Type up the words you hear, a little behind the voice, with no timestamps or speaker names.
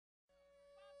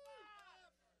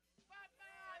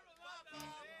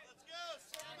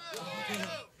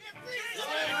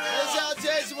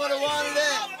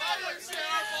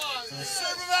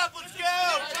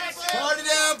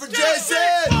Jason!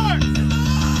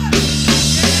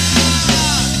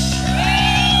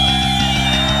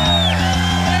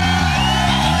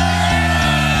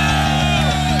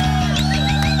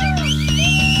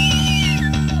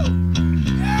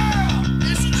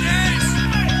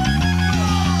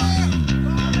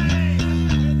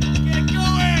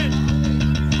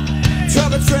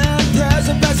 Trend,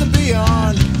 present, past and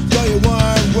beyond. Though you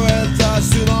weren't with us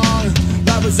too long,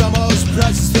 life was the most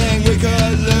precious thing we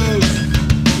could lose.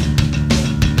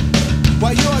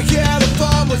 While you were here, the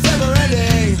fun was never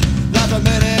ending. Life a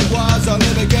minute was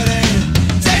only beginning.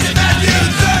 Jason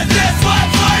Matthews, this one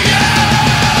for you!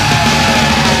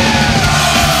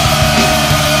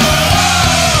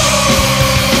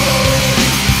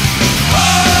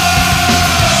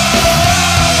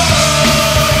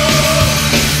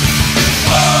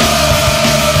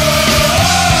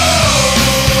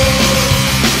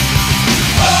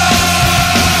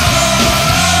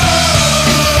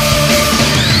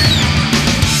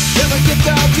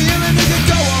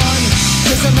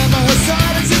 Remember her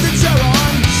silence in the chair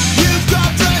on. You've got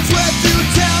friends with you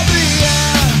till the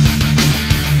end.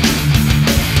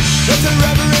 If they're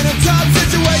ever in a tough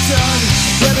situation,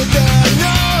 then there's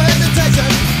no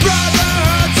hesitation.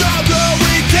 Brotherhood, trouble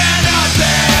we cannot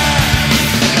bear.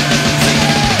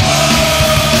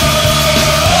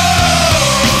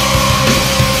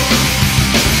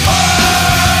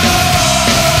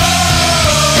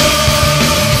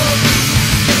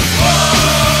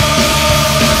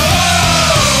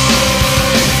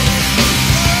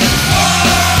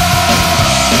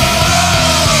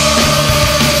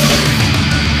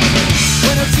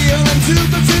 To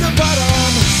the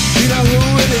bottom, you know who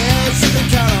it is, you can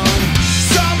count on.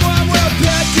 Someone will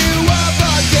pick you up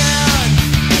again.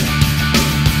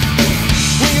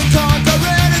 We can conquer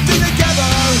anything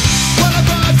together. One of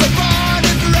us are born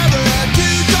and forever. And to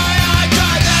die, I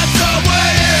die, that's the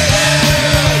way it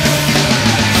is.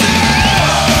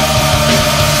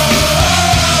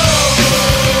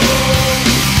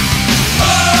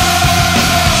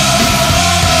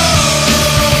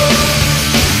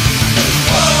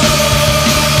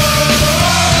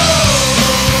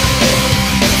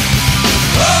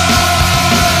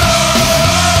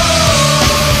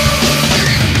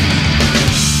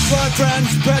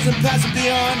 Friends, present, past and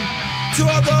beyond. To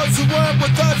all those who weren't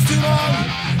with us too long,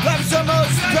 life is the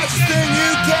most precious thing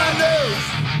you can